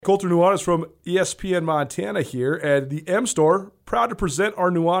Colter Nuanez from ESPN Montana here, and the M Store, proud to present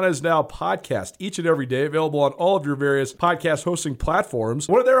our Nuanez Now podcast each and every day, available on all of your various podcast hosting platforms.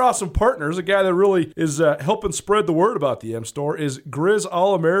 One of their awesome partners, a guy that really is helping spread the word about the M Store, is Grizz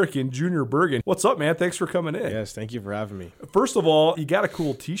All-American Junior Bergen. What's up, man? Thanks for coming in. Yes, thank you for having me. First of all, you got a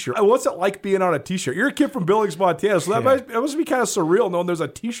cool t-shirt. What's it like being on a t-shirt? You're a kid from Billings, Montana, so that must be kind of surreal knowing there's a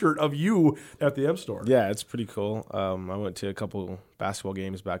t-shirt of you at the M Store. Yeah, it's pretty cool. I went to a couple basketball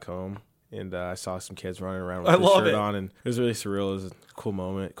games back home, and I saw some kids running around with the shirt on, and it was really surreal. It was a cool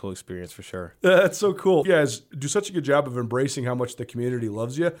moment, cool experience for sure. That's so cool. You guys do such a good job of embracing how much the community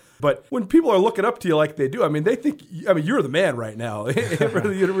loves you. But when people are looking up to you like they do, they think, you're the man right now for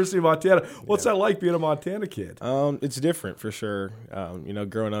the University of Montana. What's that like being a Montana kid? It's different for sure.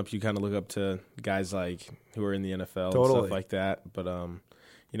 Growing up, you kind of look up to guys like who are in the NFL and stuff like that. But,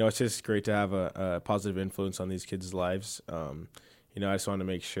 it's just great to have a positive influence on these kids' lives. I just want to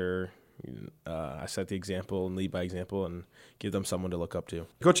make sure I set the example and lead by example and give them someone to look up to.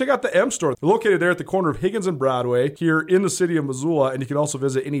 Go check out the M Store. They're located there at the corner of Higgins and Broadway here in the city of Missoula, and you can also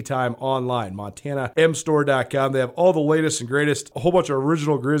visit anytime online, montanamstore.com. They have all the latest and greatest, a whole bunch of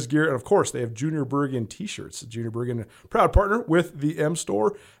original Grizz gear, and of course, they have Junior Bergen t-shirts. Junior Bergen, proud partner with the M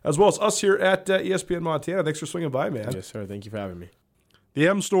Store, as well as us here at ESPN Montana. Thanks for swinging by, man. Yes, sir. Thank you for having me. The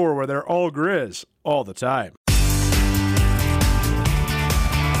M Store, where they're all Grizz all the time.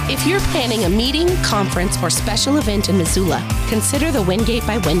 If you're planning a meeting, conference, or special event in Missoula, consider the Wingate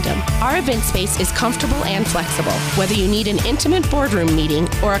by Wyndham. Our event space is comfortable and flexible. Whether you need an intimate boardroom meeting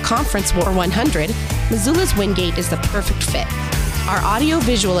or a conference for 100, Missoula's Wingate is the perfect fit. Our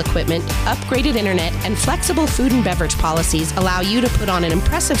audio-visual equipment, upgraded internet, and flexible food and beverage policies allow you to put on an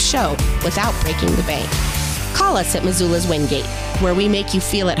impressive show without breaking the bank. Call us at Missoula's Wingate, where we make you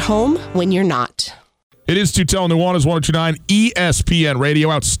feel at home when you're not. It is Tutel Nuanez, 102.9 ESPN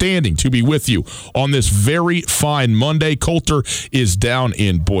Radio. Outstanding to be with you on this very fine Monday. Colter is down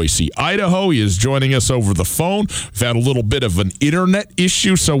in Boise, Idaho. He is joining us over the phone. We've had a little bit of an internet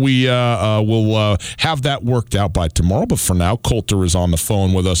issue, so we will have that worked out by tomorrow. But for now, Colter is on the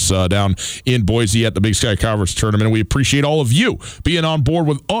phone with us down in Boise at the Big Sky Conference Tournament. We appreciate all of you being on board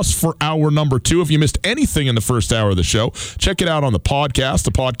with us for hour number 2. If you missed anything in the first hour of the show, check it out on the podcast.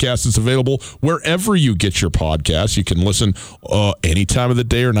 The podcast is available wherever you get your podcast. You can listen any time of the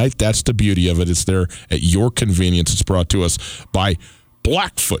day or night. That's the beauty of it. It's there at your convenience. It's brought to us by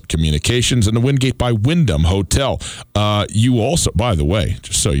Blackfoot Communications and the Wingate by Wyndham Hotel. You also, by the way,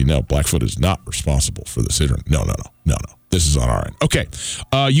 just so you know, Blackfoot is not responsible for this internet. No. This is on our end. Okay.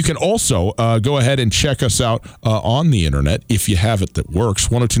 You can also go ahead and check us out on the internet if you have it that works.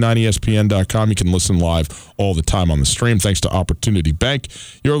 1029ESPN.com. You can listen live all the time on the stream. Thanks to Opportunity Bank,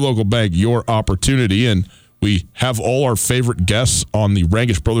 your local bank, your opportunity. And we have all our favorite guests on the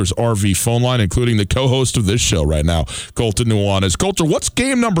Rangish Brothers RV phone line, including the co-host of this show right now, Colter Nuanez. Colter, what's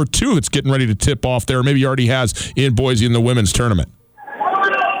game number 2 that's getting ready to tip off there? Maybe already has in Boise in the women's tournament.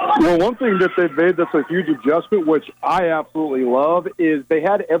 Well, one thing that they've made that's a huge adjustment, which I absolutely love, is they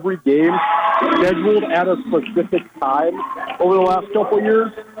had every game scheduled at a specific time over the last couple of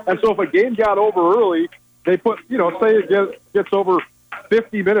years. And so if a game got over early, they put, say it gets over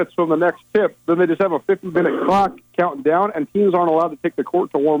 50 minutes from the next tip, then they just have a 50-minute clock counting down, and teams aren't allowed to take the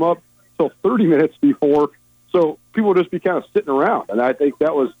court to warm up until 30 minutes before. So people will just be kind of sitting around, and I think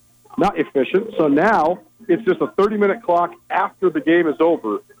that was not efficient. So now it's just a 30-minute clock after the game is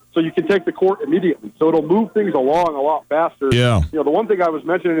over. So you can take the court immediately. So it'll move things along a lot faster. Yeah. The one thing I was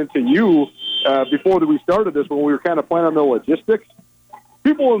mentioning to you before we started this, when we were kind of planning on the logistics,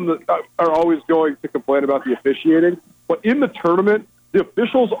 people are always going to complain about the officiating. But in the tournament, the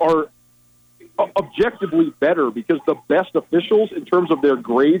officials are objectively better because the best officials in terms of their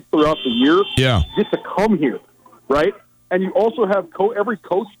grades throughout the year get to come here, right? And you also have every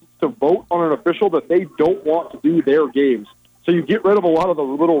coach to vote on an official that they don't want to do their games. So you get rid of a lot of the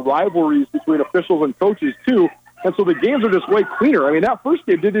little rivalries between officials and coaches, too. And so the games are just way cleaner. I mean, that first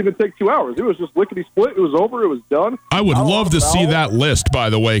game didn't even take 2 hours. It was just lickety-split. It was over. It was done. I would love to see that list,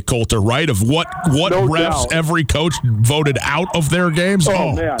 by the way, Colter, right, of what refs every coach voted out of their games.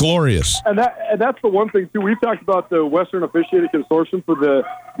 Oh, man. Glorious. And that's the one thing, too. We've talked about the Western Officiating Consortium for the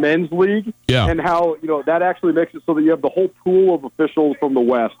men's league and how, that actually makes it so that you have the whole pool of officials from the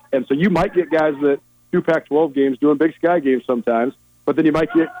West. And so you might get guys that do Pac-12 games doing Big Sky games sometimes, but then you might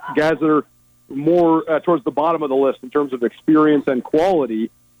get guys that are more towards the bottom of the list in terms of experience and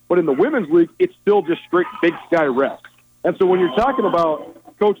quality. But in the women's league, it's still just straight Big Sky refs. And so when you're talking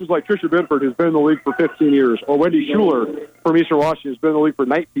about coaches like Tricia Binford, who's been in the league for 15 years, or Wendy Schuler from Eastern Washington, who's been in the league for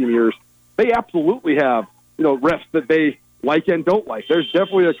 19 years, they absolutely have, refs that they, like and don't like. There's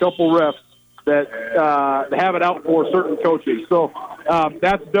definitely a couple refs that have it out for certain coaches. So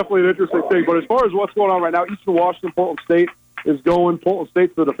that's definitely an interesting thing. But as far as what's going on right now, Eastern Washington, Portland State is going. Portland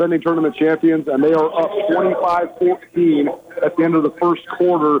State's the defending tournament champions, and they are up 25-14 at the end of the first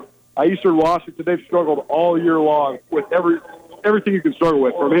quarter. Eastern Washington, they've struggled all year long with everything you can struggle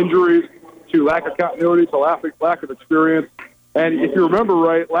with, from injuries to lack of continuity to lack of experience. And if you remember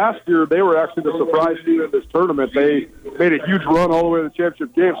right, last year they were actually the surprise team in this tournament. They made a huge run all the way to the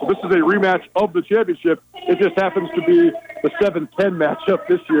championship game. So this is a rematch of the championship. It just happens to be the 7-10 matchup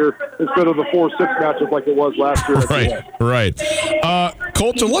this year instead of the 4-6 matchup like it was last year. Right.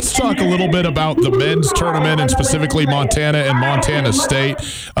 Colter, let's talk a little bit about the men's tournament and specifically Montana and Montana State.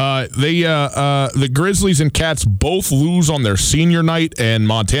 The Grizzlies and Cats both lose on their senior night, and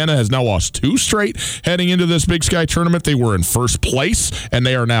Montana has now lost 2 straight heading into this Big Sky tournament. They were in first place, and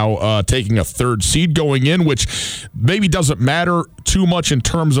they are now taking a 3rd seed going in, which maybe doesn't matter too much in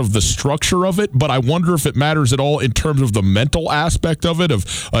terms of the structure of it, but I wonder if it matters at all in terms of the mental aspect of it, of,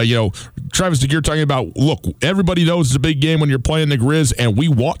 Travis DeGeer talking about, look, everybody knows it's a big game when you're playing the Grizz, and we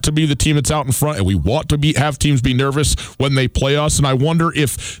want to be the team that's out in front, and we want to have teams be nervous when they play us, and I wonder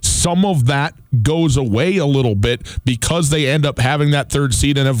if some of that goes away a little bit because they end up having that 3rd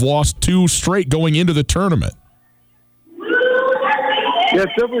seed and have lost 2 straight going into the tournament. Yeah,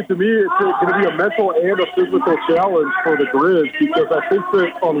 definitely, to me, it's going to be a mental and a physical challenge for the Grizz, because I think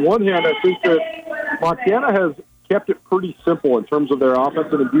that, on one hand, I think that Montana has kept it pretty simple in terms of their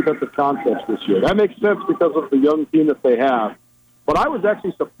offensive and defensive concepts this year. That makes sense because of the young team that they have. But I was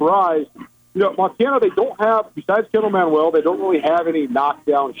actually surprised. Montana, they don't have, besides Kendall Manuel, they don't really have any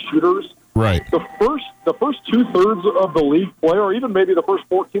knockdown shooters. Right. The first 2/3 of the league play, or even maybe the first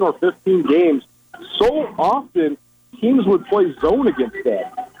 14 or 15 games, so often teams would play zone against them.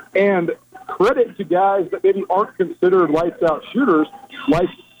 And credit to guys that maybe aren't considered lights-out shooters, like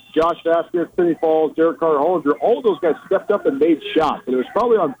Josh Vasquez, Sidney Falls, Derek Carter-Hollinger. All of those guys stepped up and made shots. And it was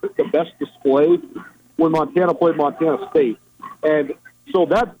probably on the best display when Montana played Montana State. And so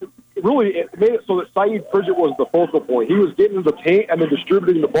that really it made it so that Saeed Pridgett was the focal point. He was getting into the paint and then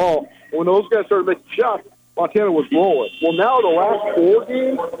distributing the ball. And when those guys started making shots, Montana was rolling. Well, now the last 4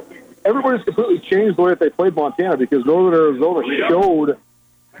 games, everybody's completely changed the way that they played Montana, because Northern Arizona showed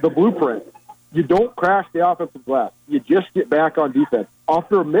the blueprint. You don't crash the offensive glass. You just get back on defense.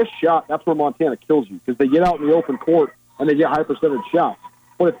 After a missed shot, that's where Montana kills you, because they get out in the open court and they get high-percentage shots.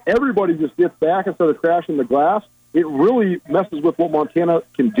 But if everybody just gets back instead of crashing the glass, it really messes with what Montana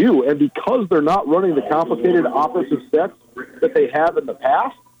can do. And because they're not running the complicated offensive sets that they have in the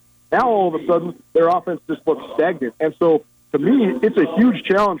past, now all of a sudden their offense just looks stagnant. And so, to me, it's a huge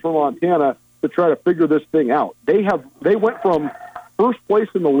challenge for Montana to try to figure this thing out. They went from first place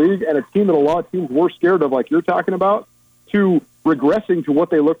in the league and a team that a lot of teams were scared of, like you're talking about, to regressing to what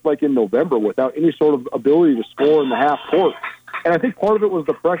they looked like in November without any sort of ability to score in the half court. And I think part of it was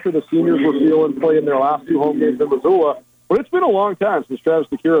the pressure the seniors were feeling playing their last 2 home games in Missoula. But it's been a long time since Travis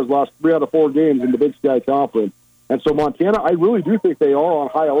DeCuire has lost 3 out of 4 games in the Big Sky Conference. And so Montana, I really do think they are on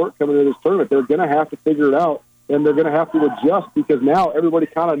high alert coming into this tournament. They're going to have to figure it out, and they're going to have to adjust, because now everybody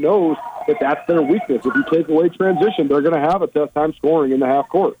kind of knows that that's their weakness. If you take away transition, they're going to have a tough time scoring in the half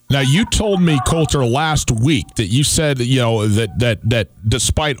court. Now, you told me, Colter, last week that you said, that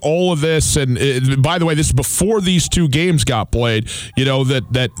despite all of this, and by the way, this is before these 2 games got played,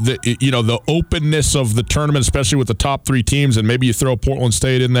 the openness of the tournament, especially with the top 3 teams, and maybe you throw Portland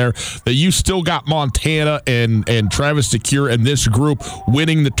State in there, that you still got Montana and Travis DeCuire and this group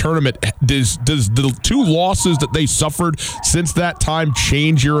winning the tournament. Does the 2 losses that they suffered since that time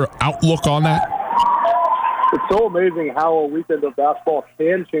change your outlook on that? It's so amazing how a weekend of basketball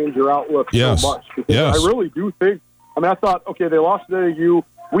can change your outlook so much. Because I really do think, I thought, okay, they lost to AAU.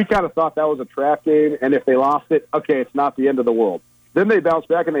 We kind of thought that was a trap game, and if they lost it, okay, it's not the end of the world. Then they bounced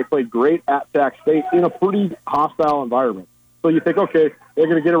back, and they played great at Sac State in a pretty hostile environment. So you think, okay, they're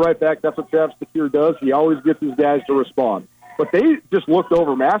going to get it right back. That's what Travis DeCuire does. He always gets his guys to respond. But they just looked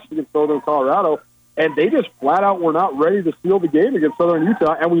overmatched against Northern Colorado, and they just flat out were not ready to seal the game against Southern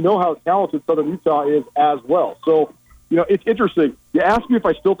Utah, and we know how talented Southern Utah is as well. So, it's interesting. You ask me if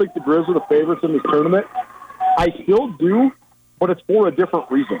I still think the Grizz are the favorites in this tournament. I still do, but it's for a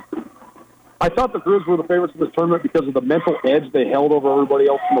different reason. I thought the Grizz were the favorites in this tournament because of the mental edge they held over everybody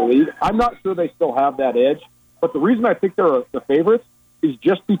else in the league. I'm not sure they still have that edge, but the reason I think they're the favorites is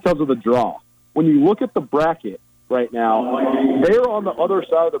just because of the draw. When you look at the bracket right now, they're on the other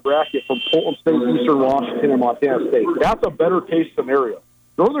side of the bracket from Portland State, Eastern Washington, and Montana State. That's a better case scenario.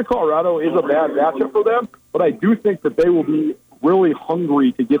 Northern Colorado is a bad matchup for them, but I do think that they will be really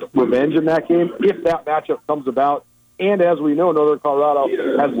hungry to get revenge in that game if that matchup comes about. And as we know, Northern Colorado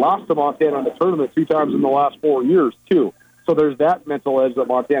has lost to Montana in the tournament 2 times in the last 4 years, too. So there's that mental edge that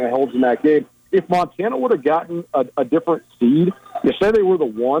Montana holds in that game. If Montana would have gotten a different seed, you say they were the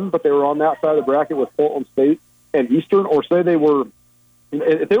 1, but they were on that side of the bracket with Portland State and Eastern, or say they were,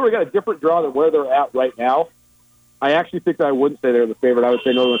 if they would have got a different draw than where they're at right now, I actually think that I wouldn't say they're the favorite. I would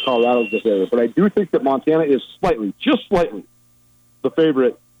say Northern Colorado is the favorite. But I do think that Montana is slightly, just slightly, the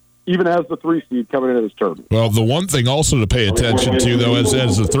favorite, even as the 3 seed coming into this tournament. Well, the one thing also to pay attention to, though,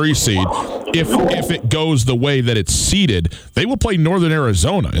 as the 3 seed, if it goes the way that it's seeded, they will play Northern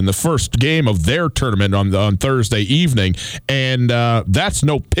Arizona in the first game of their tournament on Thursday evening, and that's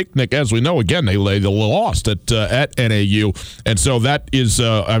no picnic, as we know. Again, they lost at NAU, and so that is,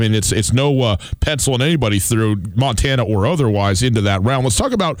 it's no penciling anybody through, Montana or otherwise, into that round. Let's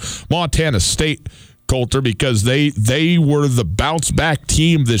talk about Montana State, Colter, because they were the bounce-back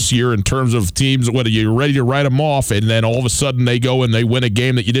team this year in terms of teams, whether you're ready to write them off, and then all of a sudden they go and they win a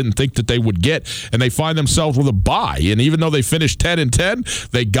game that you didn't think that they would get, and they find themselves with a bye. And even though they finished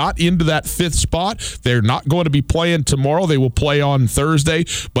 10-10, they got into that 5th spot. They're not going to be playing tomorrow. They will play on Thursday,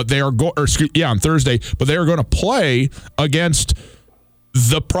 but they are on Thursday, but they are going to play against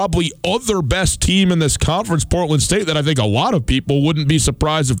the probably other best team in this conference, Portland State, that I think a lot of people wouldn't be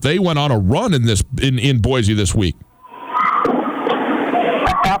surprised if they went on a run in Boise this week.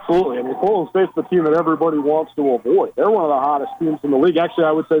 Absolutely. I mean, Portland State's the team that everybody wants to avoid. They're one of the hottest teams in the league. Actually,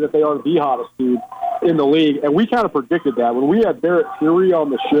 I would say that they are the hottest team in the league, and we kind of predicted that. When we had Barrett Fury on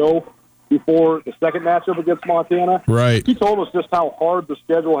the show before the second matchup against Montana, right, he told us just how hard the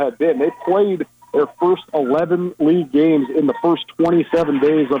schedule had been. They played their first 11 league games in the first 27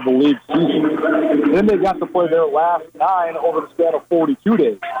 days of the league season. Then they got to play their last 9 over the span of 42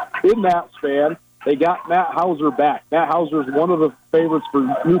 days. In that span, they got Matt Hauser back. Matt Hauser is one of the favorites for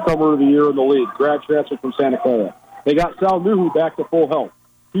newcomer of the year in the league, grad transfer from Santa Clara. They got Sal Nuhu back to full health.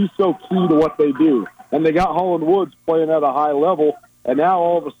 He's so key to what they do. And they got Holland Woods playing at a high level. And now,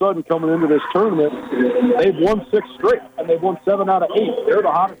 all of a sudden, coming into this tournament, they've won 6 straight, and they've won 7 out of 8. They're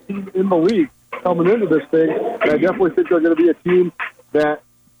the hottest team in the league coming into this thing, and I definitely think they're going to be a team that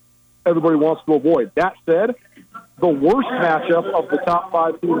everybody wants to avoid. That said, the worst matchup of the top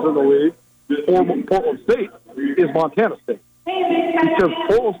 5 teams in the league for Portland State is Montana State, because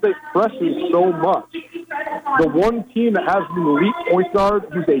Portland State presses so much. The one team that has an elite point guard,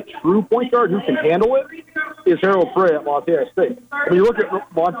 who's a true point guard who can handle it, is Harold Frey at Montana State. When you look at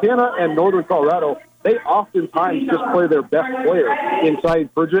Montana and Northern Colorado, they oftentimes just play their best player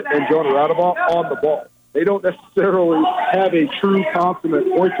inside Pridgett and Jonah Radaball on the ball. They don't necessarily have a true consummate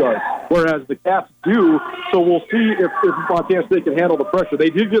point guard, whereas the Cats do. So we'll see if Montana State can handle the pressure.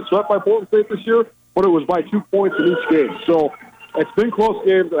 They did get swept by Portland State this year, but it was by 2 points in each game. So it's been close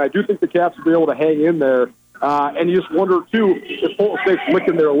games, and I do think the Cats will be able to hang in there. And you just wonder, too, if Portland State's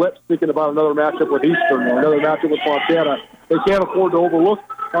licking their lips thinking about another matchup with Eastern or another matchup with Montana. They can't afford to overlook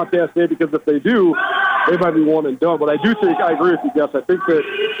Montana State, because if they do, they might be one and done. But I do think, I agree with you, Gus. I think that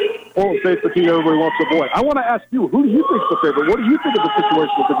Portland State's the team everybody wants to avoid. I want to ask you, who do you think is the favorite? What do you think of the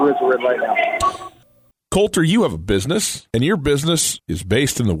situation that the Grizz are in right now? Colter, you have a business, and your business is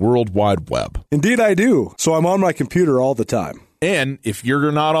based in the World Wide Web. Indeed, I do. So I'm on my computer all the time. And if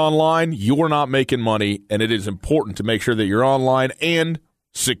you're not online, you're not making money, and it is important to make sure that you're online and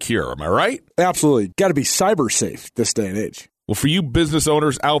secure. Am I right? Absolutely. Got to be cyber safe this day and age. Well, for you business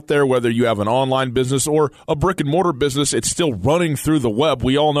owners out there, whether you have an online business or a brick-and-mortar business, it's still running through the web.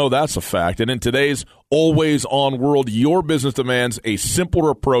 We all know that's a fact. And in today's always-on world, your business demands a simpler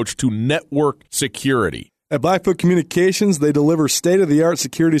approach to network security. At Blackfoot Communications, they deliver state-of-the-art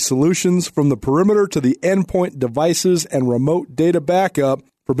security solutions from the perimeter to the endpoint devices and remote data backup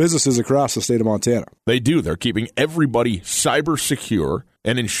for businesses across the state of Montana. They do. They're keeping everybody cyber secure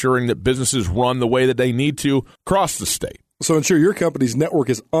and ensuring that businesses run the way that they need to across the state. So ensure your company's network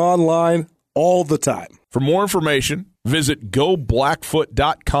is online all the time. For more information, visit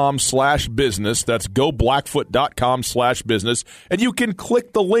goblackfoot.com/business. That's goblackfoot.com/business. And you can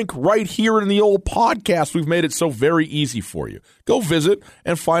click the link right here in the old podcast. We've made it so very easy for you. Go visit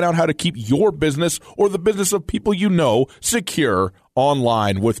and find out how to keep your business or the business of people you know secure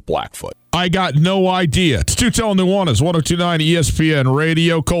online with Blackfoot. I got no idea. It's Tutel Nuanez, 102.9 ESPN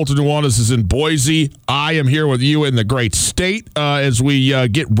Radio. Colter Nuanez is in Boise. I am here with you in the great state as we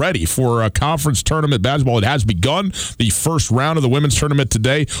get ready for a conference tournament basketball. It has begun. The first round of the women's tournament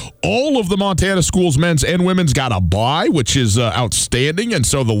today. All of the Montana schools, men's and women's, got a bye, which is outstanding. And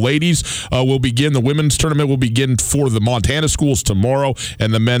so the ladies will begin. The women's tournament will begin for the Montana schools tomorrow,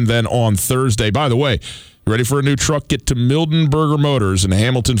 and the men then on Thursday. By the way, Ready for a new truck? Get to Mildenberger Motors in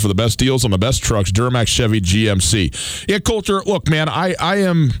Hamilton for the best deals on the best trucks, Duramax, Chevy, GMC. Yeah, Coulter, look, man, I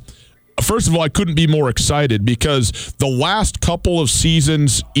am... First of all, I couldn't be more excited because the last couple of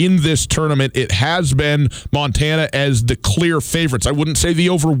seasons in this tournament, it has been Montana as the clear favorites. I wouldn't say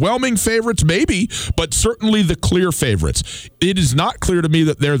the overwhelming favorites, maybe, but certainly the clear favorites. It is not clear to me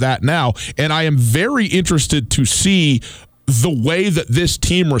that they're that now, and I am very interested to see the way that this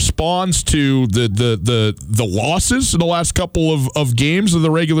team responds to the losses in the last couple of games of the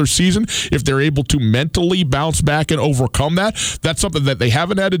regular season, if they're able to mentally bounce back and overcome that. That's something that they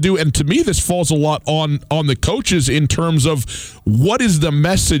haven't had to do. And to me, this falls a lot on the coaches in terms of what is the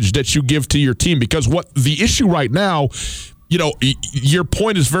message that you give to your team. Because what the issue right now, your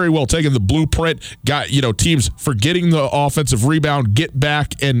point is very well taken. The blueprint got, teams forgetting the offensive rebound, get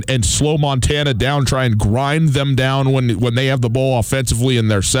back and slow Montana down, try and grind them down when they have the ball offensively in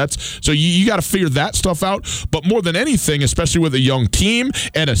their sets. So you got to figure that stuff out. But more than anything, especially with a young team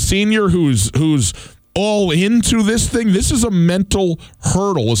and a senior who's all into this thing, this is a mental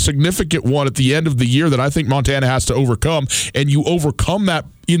hurdle, a significant one at the end of the year that I think Montana has to overcome. And you overcome that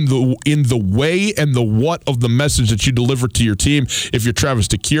in the way and the what of the message that you deliver to your team. If you're Travis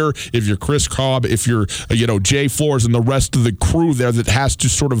DeCuire, if you're Chris Cobb, if you're Jay Flores and the rest of the crew there that has to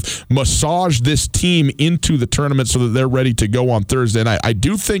sort of massage this team into the tournament so that they're ready to go on Thursday night. I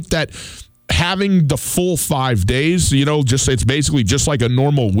do think that having the full 5 days, it's basically just like a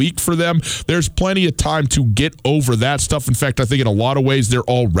normal week for them. There's plenty of time to get over that stuff. In fact, I think in a lot of ways they're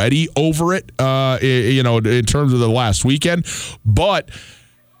already over it, in terms of the last weekend. But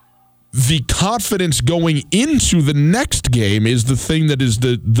the confidence going into the next game is the thing that is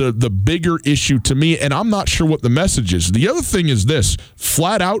the bigger issue to me, and I'm not sure what the message is. The other thing is this: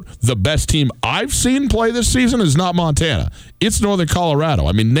 flat out, the best team I've seen play this season is not Montana. It's Northern Colorado.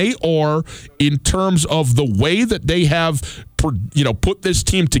 I mean, they are, in terms of the way that they have put this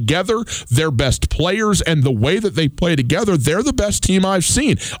team together, their best players, and the way that they play together, they're the best team I've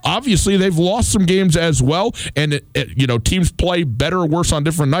seen. Obviously, they've lost some games as well, and teams play better or worse on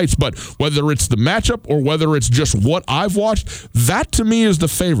different nights, but whether it's the matchup or whether it's just what I've watched, that to me is the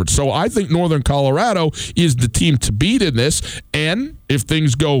favorite. So I think Northern Colorado is the team to beat in this, and if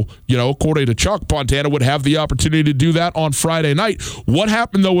things go, according to Chuck, Montana would have the opportunity to do that on Friday night. What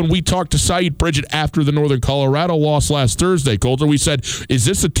happened, though, when we talked to Saeed Bridget after the Northern Colorado loss last Thursday, Coulter? We said, is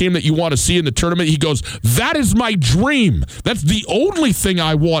this a team that you want to see in the tournament? He goes, that is my dream. That's the only thing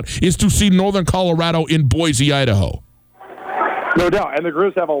I want, is to see Northern Colorado in Boise, Idaho. No doubt. And the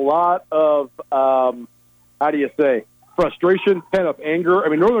Grizz have a lot of, frustration, pent-up anger. I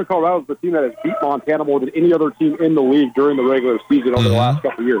mean, Northern Colorado is the team that has beat Montana more than any other team in the league during the regular season over the last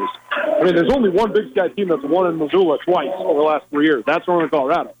couple of years. I mean, there's only one Big Sky team that's won in Missoula twice over the last 3 years. That's Northern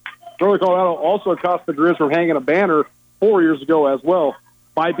Colorado. Northern Colorado also cost the Grizz from hanging a banner 4 years ago as well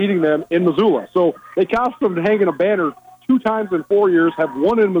by beating them in Missoula. So they cost them hanging a banner 2 times in 4 years, have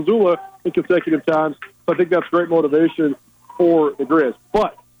won in Missoula in consecutive times. So I think that's great motivation for the Grizz.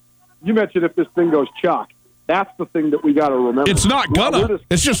 But you mentioned if this thing goes chalk. That's the thing that we got to remember. It's not gonna.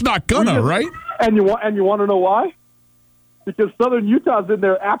 It's just not gonna, right? And you want to know why? Because Southern Utah's in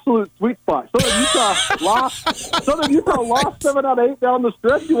their absolute sweet spot. Southern Utah lost 7 out of 8 down the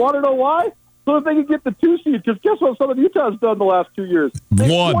stretch. You want to know why? So that they can get the 2 seed. Because guess what Southern Utah's done the last 2 years? They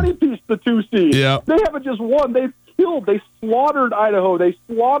 20-pieced the 2 seed. Yeah. They haven't just won. They slaughtered Idaho. They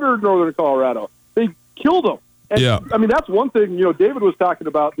slaughtered Northern Colorado. They killed them. And, yeah. I mean, that's one thing. David was talking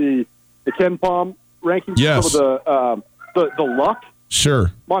about the Ken Palm rankings. Yes. Some of the luck.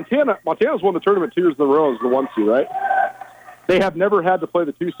 Sure. Montana's won the tournament 2 years in a row as the 1 seed, right? They have never had to play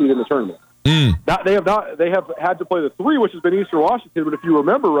the 2 seed in the tournament. They have had to play the 3, which has been Eastern Washington. But if you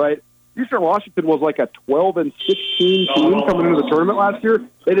remember right, Eastern Washington was like a 12-16 team coming into the tournament last year.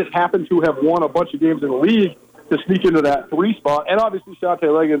 They just happened to have won a bunch of games in the league to sneak into that 3 spot. And obviously, Shante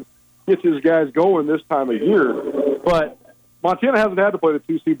Liggins gets his guys going this time of year. But Montana hasn't had to play the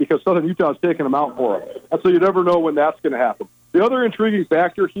 2 seed because Southern Utah's taking them out for them. And so you never know when that's going to happen. The other intriguing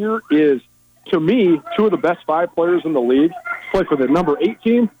factor here is, to me, 2 of the best 5 players in the league play for the number 8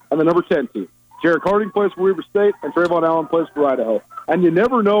 team and the number 10 team. Jared Harding plays for Weber State, and Trayvon Allen plays for Idaho. And you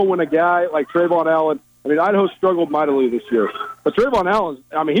never know when a guy like Trayvon Allen, Idaho struggled mightily this year. But Trayvon Allen,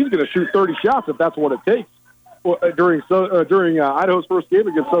 he's going to shoot 30 shots if that's what it takes during Idaho's first game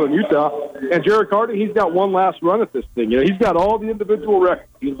against Southern Utah. And Jared Harding, he's got one last run at this thing. He's got all the individual records.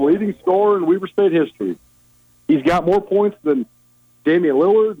 He's the leading scorer in Weber State history. He's got more points than Damian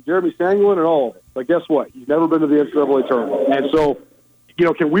Lillard, Jeremy Sanguin, and all of it. But guess what? He's never been to the NCAA tournament. And so,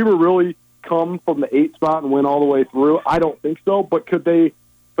 can Weber really come from the 8 spot and win all the way through? I don't think so. But could they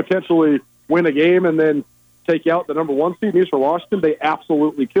potentially win a game and then take out the number 1 seed in Eastern Washington? They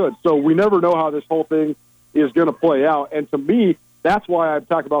absolutely could. So we never know how this whole thing is going to play out. And to me, that's why I'm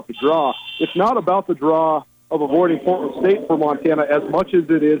talking about the draw. It's not about the draw of avoiding Portland State for Montana as much as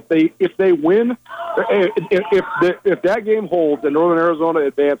it is if they win, if that game holds and Northern Arizona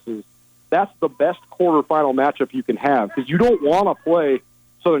advances, that's the best quarterfinal matchup you can have, because you don't want to play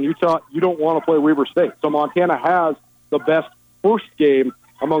Southern Utah, you don't want to play Weber State. So Montana has the best first game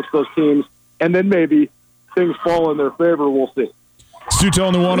amongst those teams, and then maybe things fall in their favor. We'll see.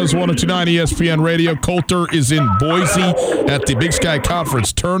 Stutel Nuanez, 102.9 ESPN Radio. Coulter is in Boise at the Big Sky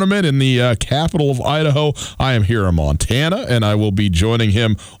Conference Tournament in the capital of Idaho. I am here in Montana, and I will be joining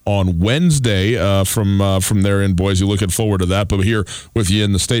him on Wednesday from there in Boise. Looking forward to that, but here with you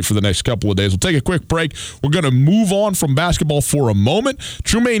in the state for the next couple of days. We'll take a quick break. We're going to move on from basketball for a moment.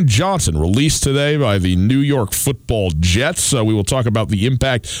 Trumaine Johnson released today by the New York Football Jets. We will talk about the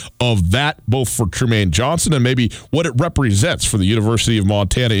impact of that, both for Trumaine Johnson and maybe what it represents for the University of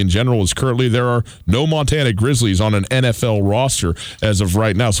Montana in general, as currently there are no Montana Grizzlies on an NFL roster as of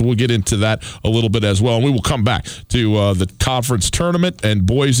right now. So we'll get into that a little bit as well. And we will come back to the conference tournament and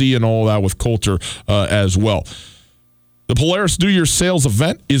Boise and all that with Coulter as well. The Polaris New Year sales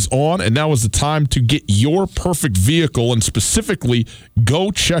event is on, and now is the time to get your perfect vehicle, and specifically go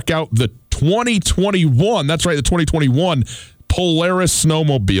check out the 2021, that's right, the 2021 Polaris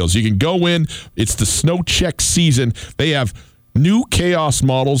snowmobiles. You can go in, it's the snow check season. They have new Chaos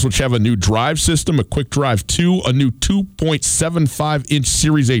models, which have a new drive system, a Quick Drive 2, a new 2.75-inch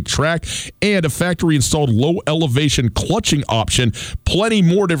Series 8 track, and a factory-installed low-elevation clutching option. Plenty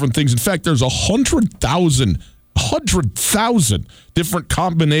more different things. In fact, there's 100,000 different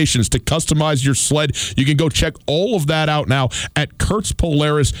combinations to customize your sled. You can go check all of that out now at Kurtz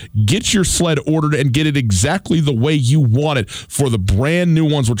Polaris. Get your sled ordered and get it exactly the way you want it for the brand new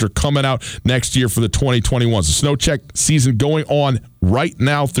ones, which are coming out next year for the 2021s. The snow check season going on right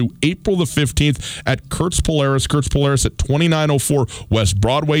now through April the 15th at Kurtz Polaris. Kurtz Polaris at 2904 West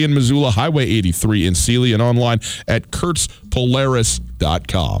Broadway in Missoula, Highway 83 in Sealy, and online at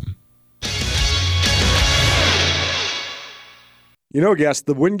kurtzpolaris.com. You know, guests,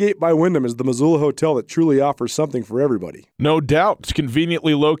 the Wingate by Wyndham is the Missoula hotel that truly offers something for everybody. No doubt. It's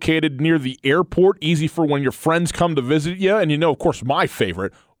conveniently located near the airport, easy for when your friends come to visit you. And you know, of course, my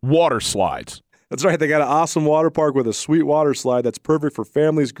favorite, water slides. That's right. They got an awesome water park with a sweet water slide that's perfect for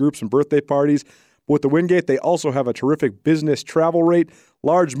families, groups, and birthday parties. But with the Wingate, they also have a terrific business travel rate,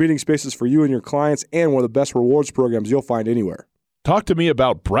 large meeting spaces for you and your clients, and one of the best rewards programs you'll find anywhere. Talk to me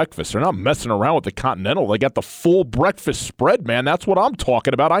about breakfast. They're not messing around with the Continental. They got the full breakfast spread, man. That's what I'm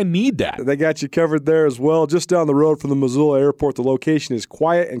talking about. I need that. They got you covered there as well. Just down the road from the Missoula Airport, the location is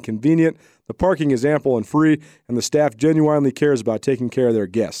quiet and convenient. The parking is ample and free, and the staff genuinely cares about taking care of their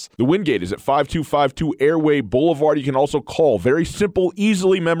guests. The Wingate is at 5252 Airway Boulevard. You can also call. Very simple,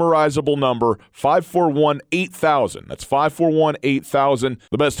 easily memorizable number, 541-8000. That's 541-8000.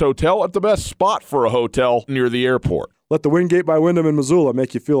 The best hotel at the best spot for a hotel near the airport. Let the Wingate by Wyndham in Missoula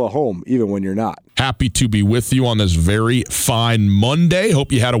make you feel at home, even when you're not. Happy to be with you on this very fine Monday.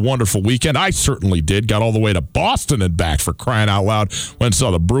 Hope you had a wonderful weekend. I certainly did. Got all the way to Boston and back, for crying out loud. Went and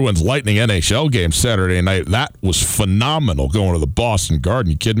saw the Bruins Lightning NHL game Saturday night. That was phenomenal, going to the Boston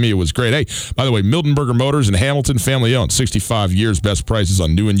Garden. You kidding me? It was great. Hey, by the way, Mildenberger Motors in Hamilton, family owned. 65 years, best prices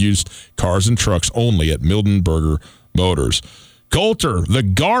on new and used cars and trucks only at Mildenberger Motors. Coulter, the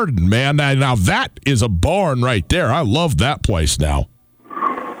Garden, man. Now that is a barn right there. I love that place now.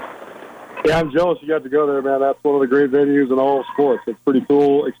 Yeah, I'm jealous you got to go there, man. That's one of the great venues in all of sports. It's a pretty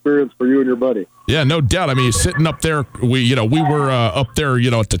cool experience for you and your buddy. Yeah, no doubt. I mean, sitting up there, we were up there,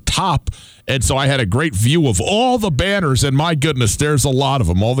 at the top, and so I had a great view of all the banners, and my goodness, there's a lot of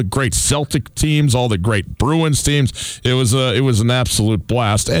them. All the great Celtic teams, all the great Bruins teams. It was an absolute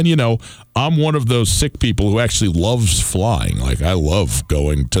blast. And I'm one of those sick people who actually loves flying. Like, I love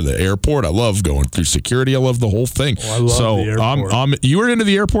going to the airport. I love going through security. I love the whole thing. Oh, I love the airport. You were into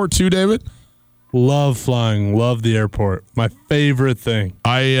the airport too, David? Love flying. Love the airport. My favorite thing.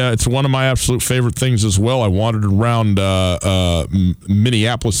 It's one of my absolute favorite things as well. I wandered around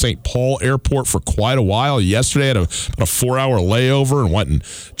Minneapolis St. Paul Airport for quite a while. Yesterday, I had about a 4-hour layover and went and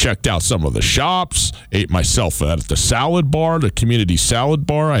checked out some of the shops. Ate myself at the salad bar, the community salad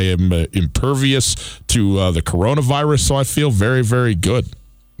bar. I am impervious to the coronavirus, so I feel very, very good.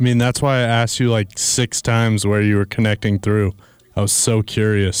 I mean, that's why I asked you like 6 times where you were connecting through. I was so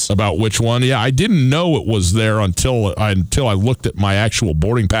curious. About which one? Yeah, I didn't know it was there until I looked at my actual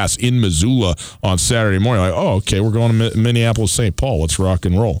boarding pass in Missoula on Saturday morning. Like, oh, okay, we're going to Minneapolis, St. Paul. Let's rock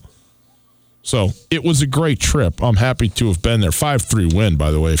and roll. So it was a great trip. I'm happy to have been there. 5-3 win,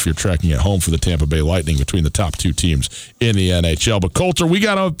 by the way, if you're tracking at home for the Tampa Bay Lightning between the top two teams in the NHL. But, Coulter, we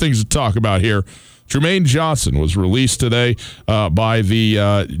got other things to talk about here. Jermaine Johnson was released today by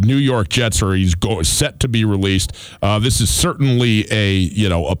the New York Jets, or he's set to be released. This is certainly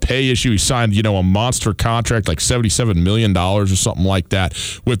a pay issue. He signed a monster contract, like $77 million or something like that,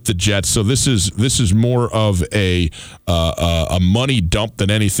 with the Jets. So this is more of a money dump than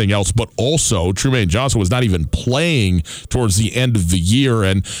anything else. But also, Jermaine Johnson was not even playing towards the end of the year,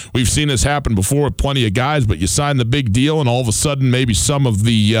 and we've seen this happen before with plenty of guys. But you sign the big deal, and all of a sudden, maybe some of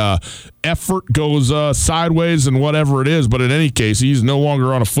the effort goes sideways and whatever it is. But in any case, he's no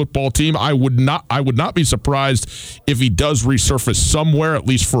longer on a football team. I would not be surprised if he does resurface somewhere, at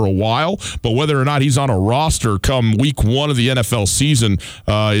least for a while. But whether or not he's on a roster come week 1 of the NFL season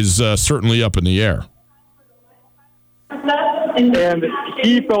is certainly up in the air. And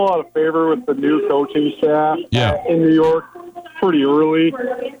he fell out of favor with the new coaching staff in New York pretty early.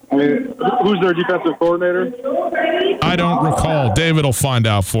 I mean, who's their defensive coordinator? I don't recall. David will find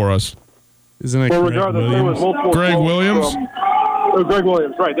out for us. Isn't it Greg Williams? Greg Williams? Greg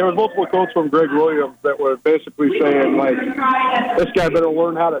Williams, right. There was multiple quotes from Greg Williams that were basically saying, like, this guy better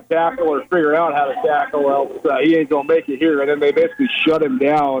learn how to tackle or figure out how to tackle, else he ain't going to make it here. And then they basically shut him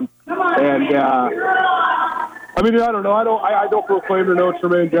down. And, I mean, I don't know. I don't proclaim to know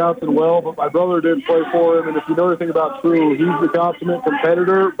Jermaine Johnson well, but my brother did play for him. And if you know anything about True, he's the consummate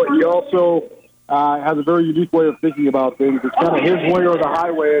competitor, but he also has a very unique way of thinking about things. It's kind of his way or the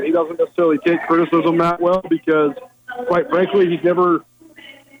highway, and he doesn't necessarily take criticism that well because, quite frankly, he's never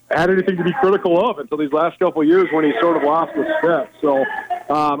had anything to be critical of until these last couple of years when he sort of lost the step. So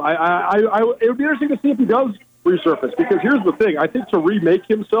it would be interesting to see if he does resurface, because here's the thing. I think to remake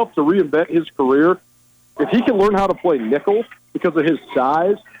himself, to reinvent his career, if he can learn how to play nickel because of his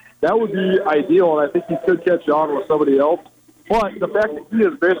size, that would be ideal, and I think he could catch on with somebody else. But the fact that he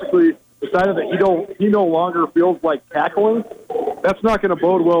has basically decided that he no longer feels like tackling, that's not going to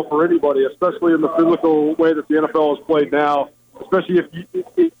bode well for anybody, especially in the physical way that the NFL is played now. Especially if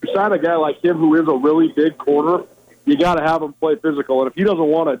you sign a guy like him who is a really big corner, you got to have him play physical. And if he doesn't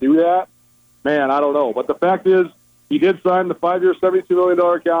want to do that, man, I don't know. But the fact is, he did sign the 5-year, $72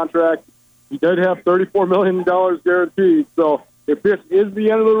 million contract. He did have $34 million guaranteed. So if this is the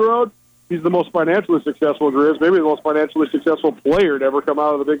end of the road, he's the most financially successful Grizz, maybe the most financially successful player to ever come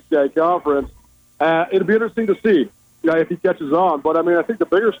out of the Big Sky Conference. It'll be interesting to see if he catches on. But, I mean, I think the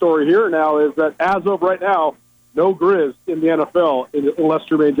bigger story here now is that as of right now, no Grizz in the NFL unless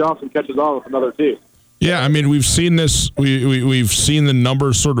Jermaine Johnson catches on with another team. Yeah, I mean, we've seen this. We've seen the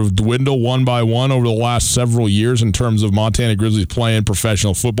numbers sort of dwindle one by one over the last several years in terms of Montana Grizzlies playing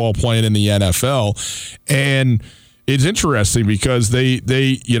professional football, playing in the NFL, and it's interesting because they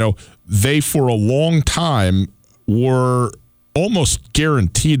for a long time were almost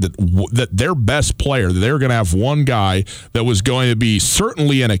guaranteed that their best player, they're going to have one guy that was going to be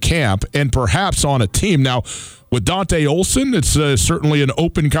certainly in a camp and perhaps on a team. Now, with Dante Olson, it's certainly an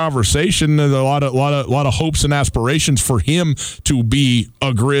open conversation. There's a lot of hopes and aspirations for him to be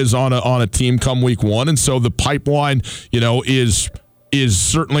a Grizz on a team come week 1, and so the pipeline, is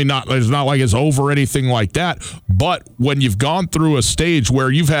certainly not. It's not like it's over or anything like that. But when you've gone through a stage where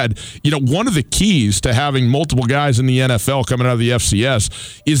you've had, one of the keys to having multiple guys in the NFL coming out of the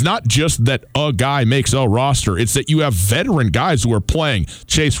FCS is not just that a guy makes a roster. It's that you have veteran guys who are playing.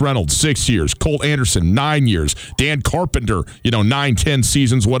 Chase Reynolds, 6 years. Colt Anderson, 9 years. Dan Carpenter, 9, 10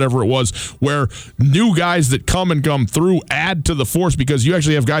 seasons, whatever it was, where new guys that come through add to the force because you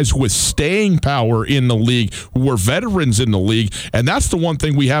actually have guys with staying power in the league who are veterans in the league, and that's the one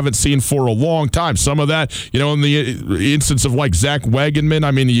thing we haven't seen for a long time. Some of that, in the instance of like Zach Wagenman,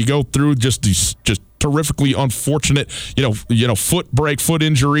 I mean, you go through just terrifically unfortunate, foot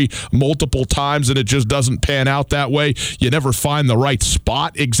injury multiple times, and it just doesn't pan out that way. You never find the right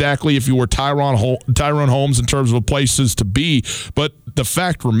spot exactly if you were Tyrone Holmes in terms of places to be. But the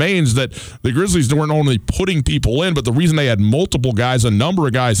fact remains that the Grizzlies weren't only putting people in, but the reason they had multiple guys, a number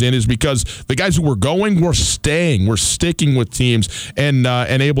of guys in, is because the guys who were going were staying, were sticking with teams and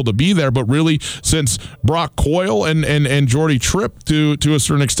able to be there. But really, since Brock Coyle and Jordy Tripp, to a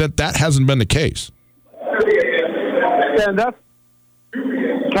certain extent, that hasn't been the case. And that's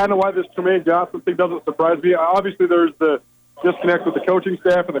kind of why this Jermaine Johnson thing doesn't surprise me. Obviously, there's the disconnect with the coaching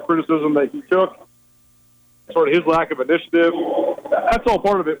staff and the criticism that he took, sort of his lack of initiative. That's all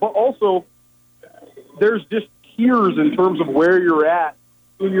part of it. But also, there's just tiers in terms of where you're at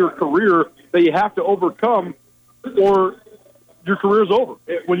in your career that you have to overcome, or your career's over.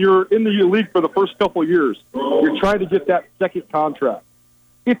 When you're in the league for the first couple of years, you're trying to get that second contract.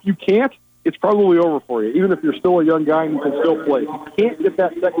 If you can't, it's probably over for you. Even if you're still a young guy and you can still play. If you can't get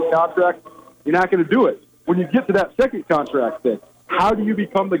that second contract, you're not going to do it. When you get to that second contract then, how do you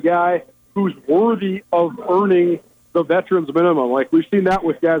become the guy who's worthy of earning the veterans minimum? Like we've seen that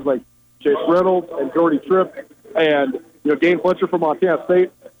with guys like Chase Reynolds and Jordy Tripp and Dane Fletcher from Montana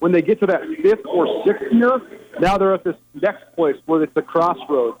State. When they get to that 5th or 6th year, now they're at this next place where it's the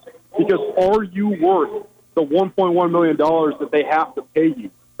crossroads. Because are you worth the $1.1 million that they have to pay you?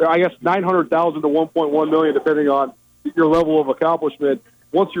 I guess $900,000 to $1.1 million, depending on your level of accomplishment.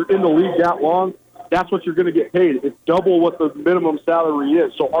 Once you're in the league that long, that's what you're going to get paid. It's double what the minimum salary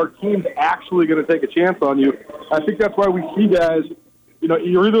is. So our team's actually going to take a chance on you. I think that's why we see guys,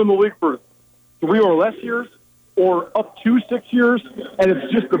 you're either in the league for 3 or less years or up to 6 years, and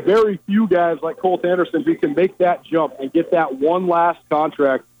it's just the very few guys like Colt Anderson who can make that jump and get that one last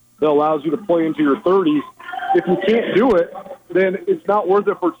contract that allows you to play into your 30s. If you can't do it, then it's not worth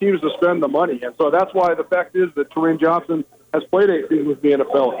it for teams to spend the money. And so that's why the fact is that Tarean Johnson has played 8 seasons with the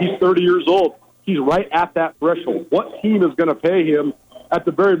NFL. He's 30 years old. He's right at that threshold. What team is going to pay him at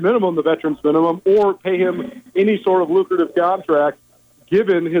the very minimum, the veterans minimum, or pay him any sort of lucrative contract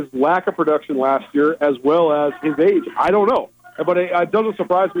given his lack of production last year as well as his age? I don't know. But it doesn't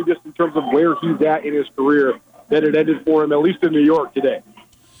surprise me just in terms of where he's at in his career that it ended for him, at least in New York today.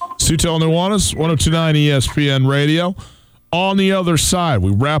 Sutel Nuanez, 102.9 ESPN Radio. On the other side,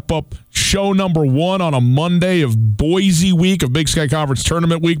 we wrap up show number 1 on a Monday of Boise week, of Big Sky Conference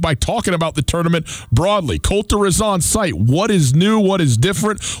Tournament week, by talking about the tournament broadly. Coulter is on site. What is new? What is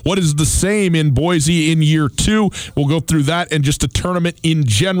different? What is the same in Boise in year 2? We'll go through that and just the tournament in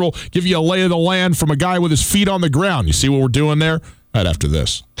general. Give you a lay of the land from a guy with his feet on the ground. You see what we're doing there? Right after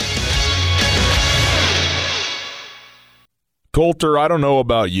this. Coulter, I don't know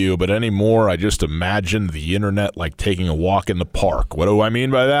about you, but anymore I just imagine the internet like taking a walk in the park. What do I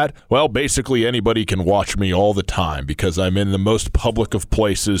mean by that? Well, basically anybody can watch me all the time because I'm in the most public of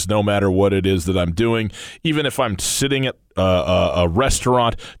places no matter what it is that I'm doing. Even if I'm sitting at a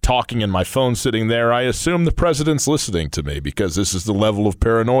restaurant talking and my phone's sitting there, I assume the president's listening to me because this is the level of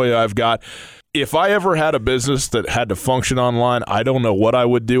paranoia I've got. If I ever had a business that had to function online, I don't know what I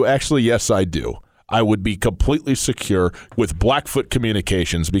would do. Actually, yes, I do. I would be completely secure with Blackfoot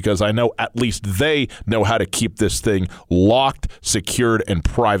Communications because I know at least they know how to keep this thing locked, secured, and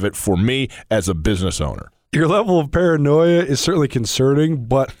private for me as a business owner. Your level of paranoia is certainly concerning,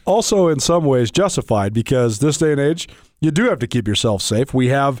 but also in some ways justified because this day and age, you do have to keep yourself safe. We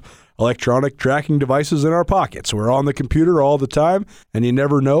have electronic tracking devices in our pockets. We're on the computer all the time, and you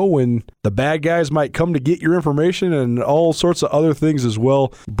never know when the bad guys might come to get your information and all sorts of other things as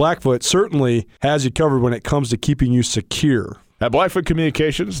well. Blackfoot certainly has you covered when it comes to keeping you secure. At Blackfoot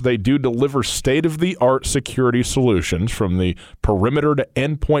Communications, they do deliver state-of-the-art security solutions from the perimeter to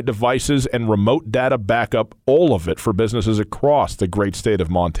endpoint devices and remote data backup, all of it for businesses across the great state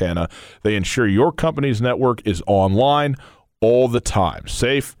of Montana. They ensure your company's network is online all the time,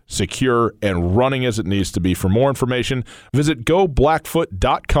 safe, secure, and running as it needs to be. For more information, visit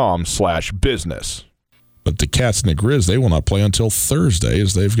goblackfoot.com/business. But the Cats and the Grizz, they will not play until Thursday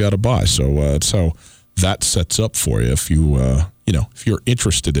as they've got a bye. So that's how that sets up for you if if you're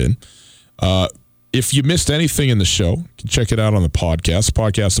interested in. If you missed anything in the show, you can check it out on the podcast.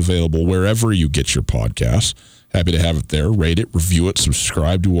 Podcast available wherever you get your podcasts. Happy to have it there. Rate it, review it,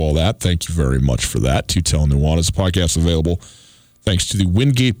 subscribe, do all that. Thank you very much for that. Sutel Nuanez, podcast available thanks to the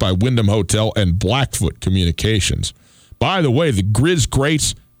Wingate by Wyndham Hotel and Blackfoot Communications. By the way, the Grizz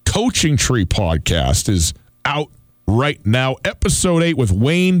Greats Coaching Tree podcast is out right now. Episode 8 with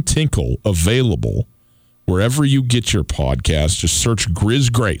Wayne Tinkle available wherever you get your podcast. Just search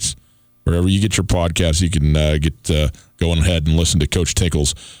Grizz Greats. Wherever you get your podcast, you can go ahead and listen to Coach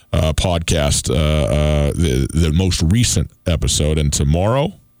Tinkle's podcast, the most recent episode. And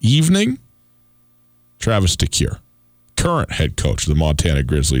tomorrow evening, Travis DeCuire, current head coach of the Montana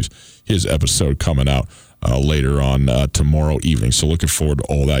Grizzlies, his episode coming out later on tomorrow evening. So looking forward to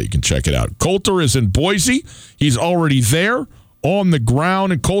all that. You can check it out. Coulter is in Boise. He's already there on the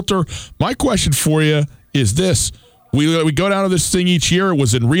ground. And Coulter, my question for you is this. We go down to this thing each year. It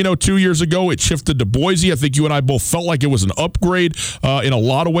was in Reno 2 years ago. It shifted to Boise. I think you and I both felt like it was an upgrade in a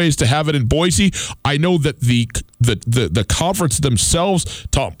lot of ways to have it in Boise. I know that the conference themselves,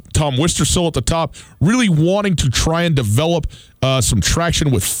 Tom Wistersill at the top, really wanting to try and develop some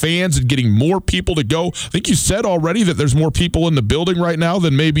traction with fans and getting more people to go. I think you said already that there's more people in the building right now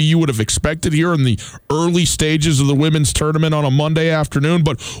than maybe you would have expected here in the early stages of the women's tournament on a Monday afternoon.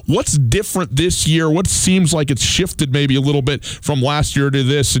 But what's different this year? What seems like it's shifted maybe a little bit from last year to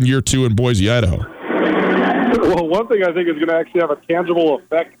this in year 2 in Boise, Idaho? Well, one thing I think is going to actually have a tangible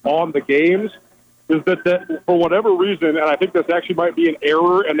effect on the games is that for whatever reason, and I think this actually might be an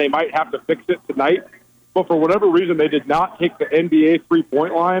error and they might have to fix it tonight, but for whatever reason, they did not take the NBA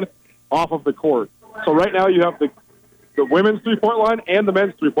three-point line off of the court. So right now you have the women's three-point line and the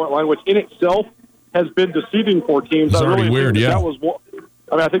men's three-point line, which in itself has been deceiving for teams. It's already weird, yeah.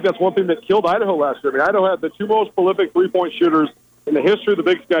 I think that's one thing that killed Idaho last year. I mean, Idaho had the two most prolific three-point shooters in the history of the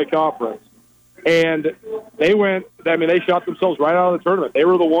Big Sky Conference. And they shot themselves right out of the tournament. They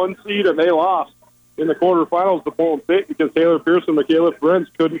were the 1 seed, and they lost in the quarterfinals to Portland State because Taylor Pierce and Michaela Brents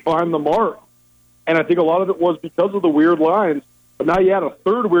couldn't find the mark. And I think a lot of it was because of the weird lines. But now you add a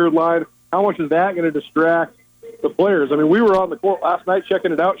third weird line. How much is that going to distract the players? I mean, we were on the court last night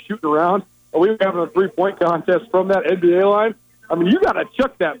checking it out, shooting around, and we were having a three-point contest from that NBA line. I mean, you got to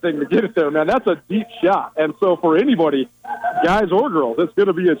chuck that thing to get it there, man. That's a deep shot. And so for anybody, guys or girls, it's going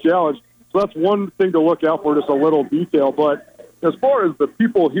to be a challenge. So that's one thing to look out for, just a little detail. But as far as the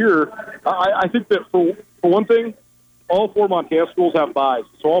people here, I think that for one thing, all 4 Montana schools have buys.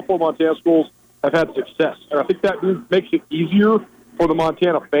 So all 4 Montana schools have had success. And I think that makes it easier for the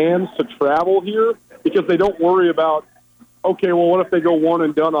Montana fans to travel here because they don't worry about, okay, well, what if they go one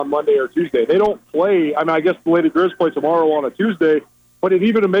and done on Monday or Tuesday? They don't play. I mean, I guess the Lady Grizz play tomorrow on a Tuesday, but it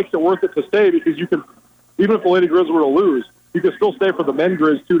makes it worth it to stay because you can, even if the Lady Grizz were to lose, you can still stay for the men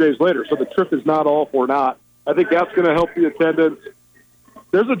Grizz 2 days later. So the trip is not all for naught. I think that's going to help the attendance.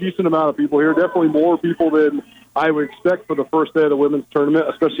 There's a decent amount of people here, definitely more people than I would expect for the first day of the women's tournament,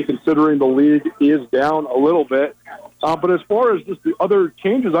 especially considering the league is down a little bit. But as far as just the other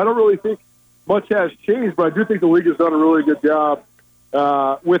changes, I don't really think much has changed, but I do think the league has done a really good job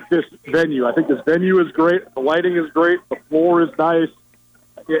with this venue. I think this venue is great. The lighting is great. The floor is nice.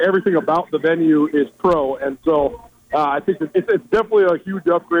 Everything about the venue is pro. And so I think that it's definitely a huge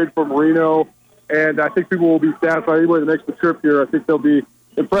upgrade from Reno, and I think people will be satisfied. Anybody that makes the trip here, I think they'll be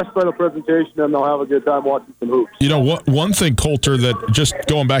impressed by the presentation, and they'll have a good time watching some hoops. You know, one thing, Coulter, that just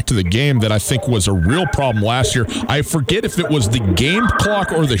going back to the game that I think was a real problem last year, I forget if it was the game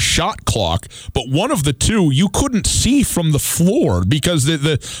clock or the shot clock, but one of the two you couldn't see from the floor because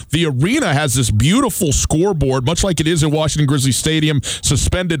the arena has this beautiful scoreboard, much like it is at Washington Grizzlies Stadium,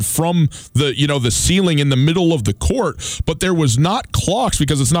 suspended from the ceiling in the middle of the court, but there was not clocks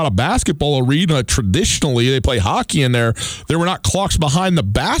because it's not a basketball arena. Traditionally, they play hockey in there. There were not clocks behind the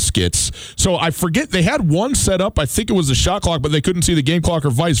baskets. So I forget, they had one set up, I think it was the shot clock, but they couldn't see the game clock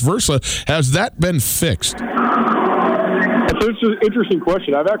or vice versa. Has that been fixed? It's an interesting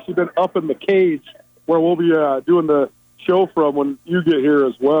question. I've actually been up in the cage where we'll be doing the show from when you get here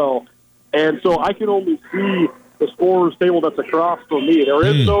as well. And so I can only see the scorer's table that's across from me. There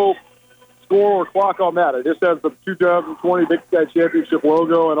is no score or clock on that. It just has the 2020 Big Sky Championship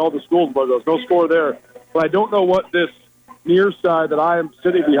logo and all the schools' logos. No score there. But I don't know what this near side that I am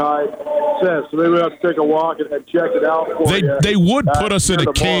sitting behind says. So maybe we have to take a walk and check it out. They would put us in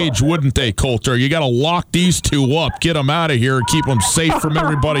a cage, wouldn't they, Coulter? You got to lock these two up, get them out of here, and keep them safe from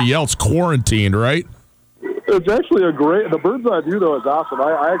everybody else quarantined, right? It's actually the bird's eye view, though, is awesome.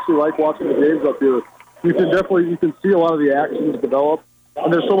 I actually like watching the games up here. You can see a lot of the actions develop,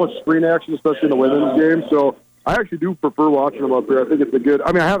 and there's so much screen action, especially in the women's game. So I actually do prefer watching them up here. I think it's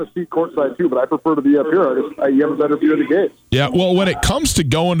I have a seat courtside too, but I prefer to be up here. You have a better view of the games. Yeah, well, when it comes to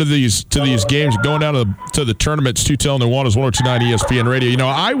going to these games, going down to the tournaments, Tutel and Nuanez 102.9 ESPN Radio,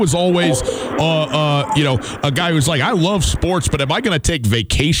 I was always, a guy who's like, I love sports, but am I going to take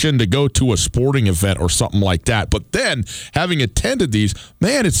vacation to go to a sporting event or something like that? But then, having attended these,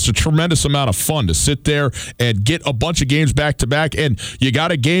 man, it's a tremendous amount of fun to sit there and get a bunch of games back to back, and you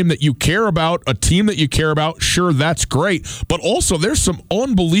got a game that you care about, a team that you care about. Sure, that's great, but also there's some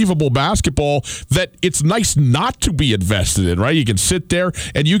unbelievable basketball that it's nice not to be invested in, right? You can sit there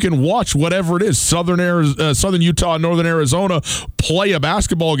and you can watch whatever it is, Southern Utah and Northern Arizona play a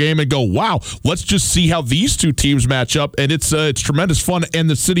basketball game and go, wow, let's just see how these two teams match up, and it's tremendous fun, and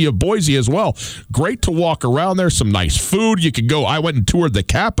the city of Boise as well. Great to walk around there, some nice food. You can go, I went and toured the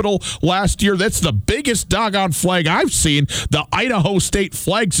Capitol last year. That's the biggest doggone flag I've seen. The Idaho State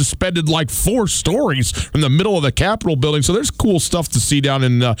flag suspended like 4 stories from the middle of the Capitol building, so there's cool stuff to see down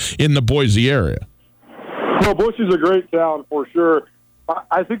in the Boise area. Well, Boise's a great town for sure.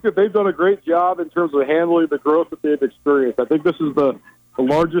 I think that they've done a great job in terms of handling the growth that they've experienced. I think this is the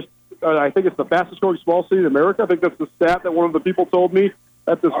largest, I think it's the fastest growing small city in America. I think that's the stat that one of the people told me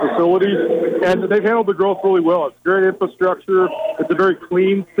at this facility. And they've handled the growth really well. It's great infrastructure. It's a very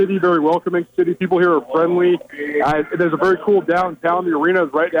clean city, very welcoming city. People here are friendly. There's a very cool downtown. The arena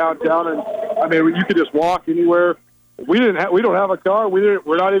is right downtown. And, you could just walk anywhere. we don't have a car. We're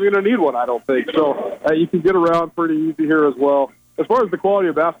not even going to need one, I don't think. So you can get around pretty easy here as well. As far as the quality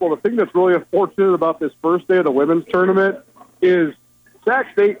of basketball, the thing that's really unfortunate about this first day of the women's tournament is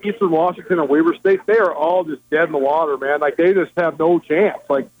Sac State, Eastern Washington, and Weber State, they are all just dead in the water, man. Like, they just have no chance.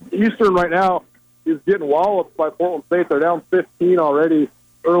 Like, Eastern right now is getting walloped by Portland State. They're down 15 already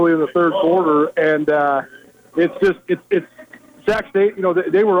early in the third quarter, and it's Sac State,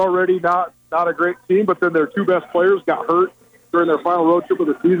 they were already not a great team, but then their two best players got hurt during their final road trip of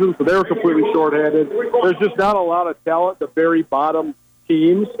the season, so they were completely shorthanded. There's just not a lot of talent, the very bottom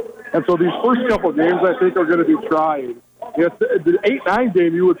teams, and so these first couple of games, I think, are going to be trying. The 8-9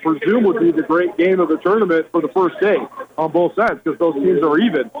 game, you would presume, would be the great game of the tournament for the first day on both sides because those teams are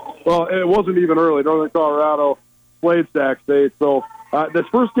even. Well, it wasn't even early. Northern Colorado played Sac State, so this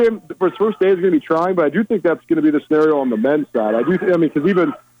first day is going to be trying, but I do think that's going to be the scenario on the men's side. Because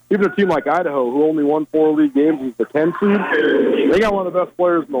even a team like Idaho, who only won 4 league games, is the 10 seed. They got one of the best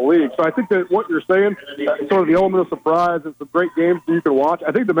players in the league. So I think that what you're saying, sort of the element of surprise, and some great games that you can watch.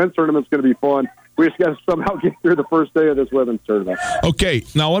 I think the men's tournament's going to be fun. We just got to somehow get through the first day of this women's tournament. Okay,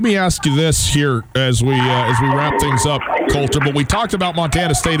 now let me ask you this here as we wrap things up, Colter. But we talked about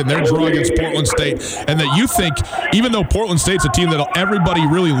Montana State and their draw against Portland State, and that you think, even though Portland State's a team that everybody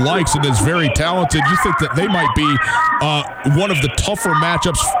really likes and is very talented, you think that they might be one of the tougher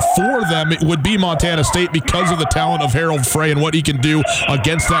matchups for them. It would be Montana State because of the talent of Harold Frey and what he can do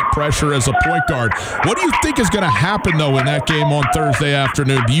against that pressure as a point guard. What do you think is going to happen, though, in that game on Thursday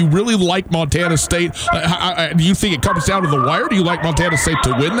afternoon? Do you really like Montana State? Do you think it comes down to the wire? Do you like Montana State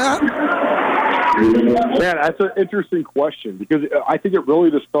to win that? Man, that's an interesting question because I think it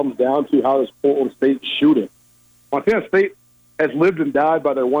really just comes down to how does Portland State shoot it. Montana State has lived and died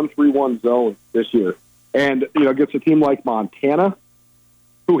by their 1-3-1 zone this year. And, against a team like Montana,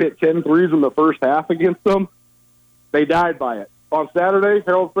 who hit 10 threes in the first half against them, they died by it. On Saturday,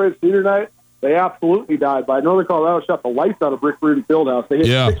 Harold Frey's senior night, they absolutely died by it. Northern Colorado shot the lights out of Brick Rudy Fieldhouse. They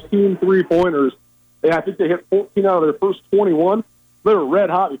hit 16 three-pointers. I think they hit 14 out of their first 21. They were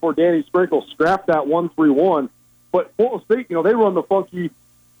red hot before Danny Sprinkle scrapped that 1-3-1. But Portland State, they run the funky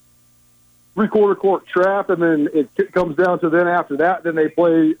three-quarter court trap, and then it comes down to then after that, then they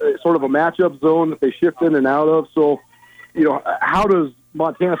play sort of a matchup zone that they shift in and out of. So, how does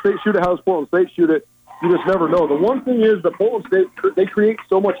Montana State shoot it? How does Portland State shoot it? You just never know. The one thing is that Portland State, they create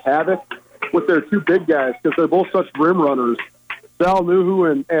so much havoc with their two big guys because they're both such rim runners. Sal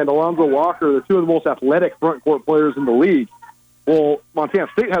Nuhu and Alonzo Walker, they're two of the most athletic front court players in the league. Well, Montana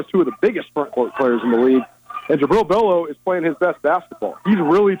State has two of the biggest front court players in the league, and Jabril Bello is playing his best basketball. He's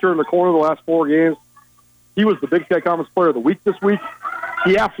really turned the corner the last 4 games. He was the Big Sky Conference Player of the Week this week.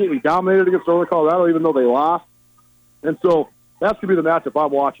 He absolutely dominated against Northern Colorado, even though they lost. And so that's going to be the matchup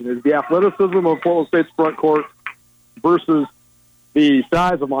I'm watching, is the athleticism of Portland State's front court versus the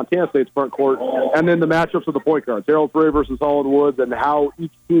size of Montana State's front court, and then the matchups of the point guards, Harold Frey versus Holland Woods, and how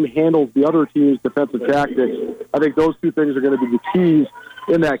each team handles the other team's defensive tactics. I think those two things are going to be the keys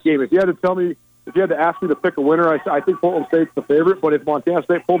in that game. If you had to ask me to pick a winner, I think Portland State's the favorite, but if Montana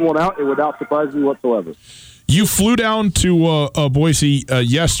State pulled one out, it would not surprise me whatsoever. You flew down to Boise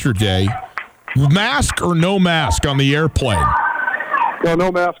yesterday. Mask or no mask on the airplane? Well,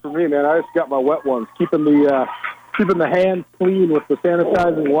 no mask for me, man. I just got my wet ones, keeping the hands clean with the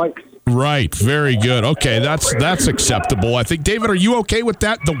sanitizing wipes. Right, very good. Okay, that's acceptable. I think, David, are you okay with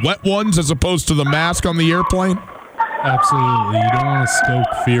that? The wet ones as opposed to the mask on the airplane? Absolutely. You don't want to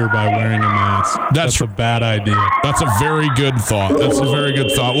stoke fear by wearing a mask. That's a bad idea. That's a very good thought.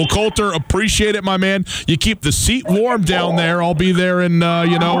 Well, Colter, appreciate it, my man. You keep the seat warm down there. I'll be there in,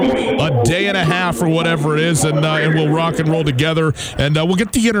 a day and a half or whatever it is, and we'll rock and roll together, and we'll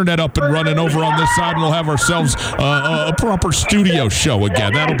get the internet up and running over on this side, and we'll have ourselves a proper studio show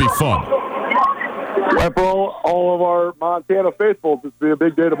again. That'll be fun. Well, for all of our Montana faithfuls, it's going to be a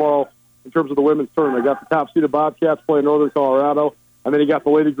big day tomorrow. In terms of the women's tournament, got the top-seeded Bobcats playing Northern Colorado, and then you got the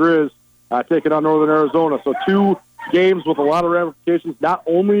Lady Grizz taking on Northern Arizona. So 2 games with a lot of ramifications, not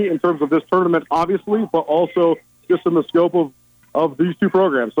only in terms of this tournament, obviously, but also just in the scope of these 2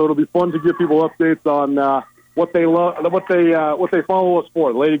 programs. So it'll be fun to give people updates on what they love, what they follow us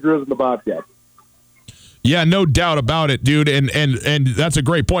for, the Lady Grizz and the Bobcats. Yeah, no doubt about it, dude, and that's a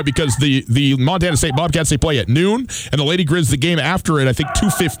great point because the Montana State Bobcats, they play at noon, and the Lady Grizz, the game after it, I think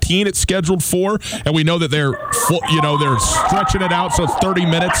 2:15 it's scheduled for, and we know that they're stretching it out, so it's 30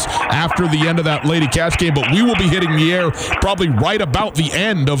 minutes after the end of that Lady Cats game, but we will be hitting the air probably right about the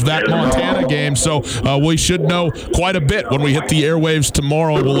end of that Montana game, so we should know quite a bit when we hit the airwaves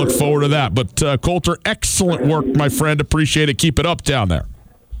tomorrow, and we'll look forward to that. But Colter, excellent work, my friend. Appreciate it. Keep it up down there.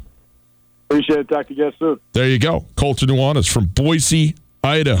 Appreciate it. Talk to you guys soon. There you go. Colter Nuanez from Boise,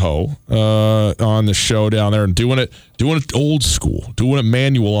 Idaho, on the show down there and doing it old school, doing it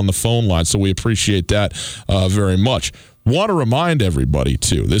manual on the phone line. So we appreciate that very much. Want to remind everybody,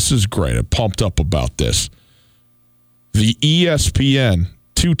 too, this is great. I'm pumped up about this. The ESPN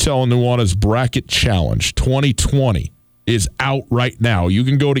Tutel and Nuanez Bracket Challenge 2020 is out right now. You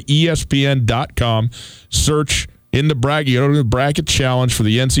can go to ESPN.com, search in the bracket, you go to the Bracket Challenge for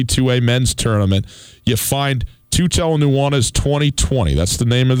the NC2A men's tournament. You find Tutel and Nuanez 2020. That's the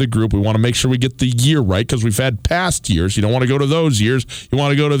name of the group. We want to make sure we get the year right because we've had past years. You don't want to go to those years. You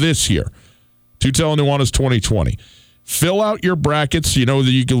want to go to this year. Tutel and Nuanez 2020. Fill out your brackets. You know that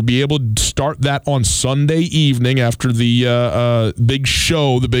you'll be able to start that on Sunday evening after the big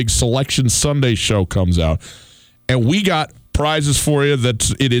show, the big Selection Sunday show comes out. And we got prizes for you.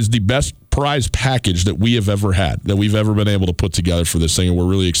 It is the best prize package that we have ever had, that we've ever been able to put together for this thing, and we're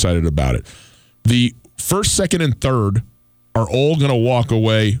really excited about it. The first, second, and third are all going to walk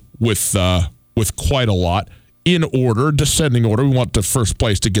away with quite a lot in order, descending order. We want the first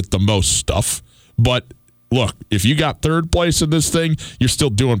place to get the most stuff, but look, if you got third place in this thing, you're still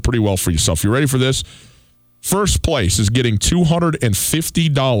doing pretty well for yourself. You ready for this? First place is getting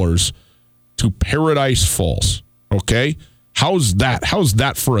 $250 to Paradise Falls. Okay? How's that? How's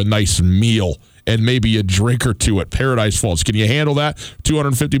that for a nice meal and maybe a drink or two at Paradise Falls? Can you handle that?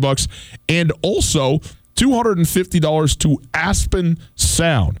 $250. And also $250 to Aspen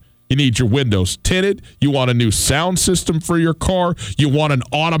Sound. You need your windows tinted. You want a new sound system for your car. You want an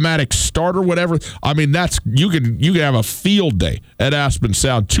automatic starter, whatever. I mean, you can have a field day at Aspen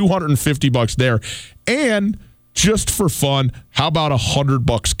Sound. $250 there. And just for fun, how about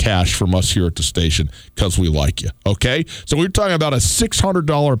 $100 cash from us here at the station because we like you, okay? So we're talking about a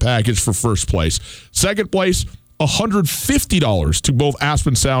 $600 package for first place. Second place, $150 to both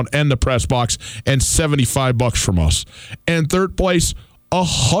Aspen Sound and the Press Box, and $75 from us. And third place,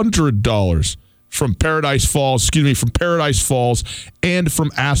 $100 from Paradise Falls and from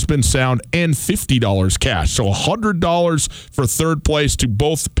Aspen Sound, and $50 cash. So $100 for third place to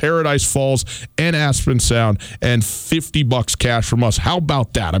both Paradise Falls and Aspen Sound, and $50 cash from us. How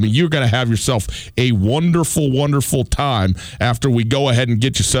about that? I mean, you're going to have yourself a wonderful, wonderful time after we go ahead and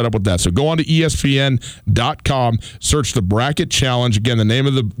get you set up with that. So go on to ESPN.com, search the Bracket Challenge. Again, the name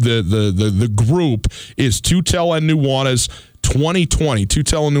of the group is Tutel and Nuanez 2020.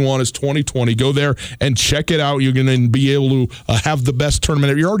 Tutel and Nuanez 2020. Go there and check it out. You're going to be able to have the best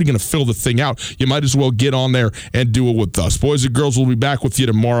tournament. You're already going to fill the thing out. You might as well get on there and do it with us. Boys and girls, we'll be back with you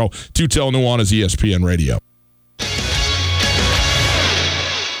tomorrow. Tutel and Nuanez, ESPN Radio.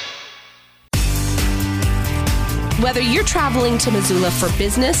 Whether you're traveling to Missoula for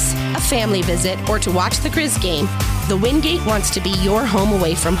business, a family visit, or to watch the Grizz game, the Wingate wants to be your home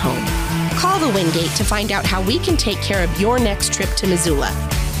away from home. Call the Wingate to find out how we can take care of your next trip to Missoula.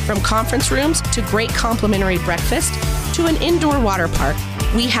 From conference rooms to great complimentary breakfast to an indoor water park,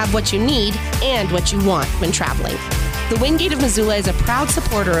 we have what you need and what you want when traveling. The Wingate of Missoula is a proud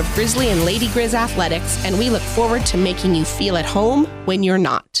supporter of Grizzly and Lady Grizz athletics, and we look forward to making you feel at home when you're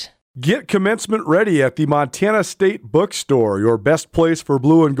not. Get commencement ready at the Montana State Bookstore, your best place for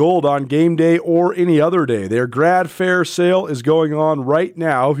blue and gold on game day or any other day. Their grad fair sale is going on right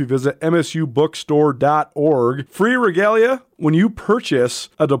now if you visit msubookstore.org. Free regalia when you purchase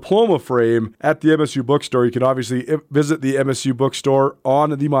a diploma frame at the MSU Bookstore. You can obviously visit the MSU Bookstore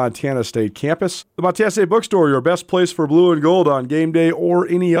on the Montana State campus. The Montana State Bookstore, your best place for blue and gold on game day or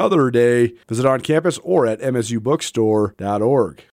any other day. Visit on campus or at msubookstore.org.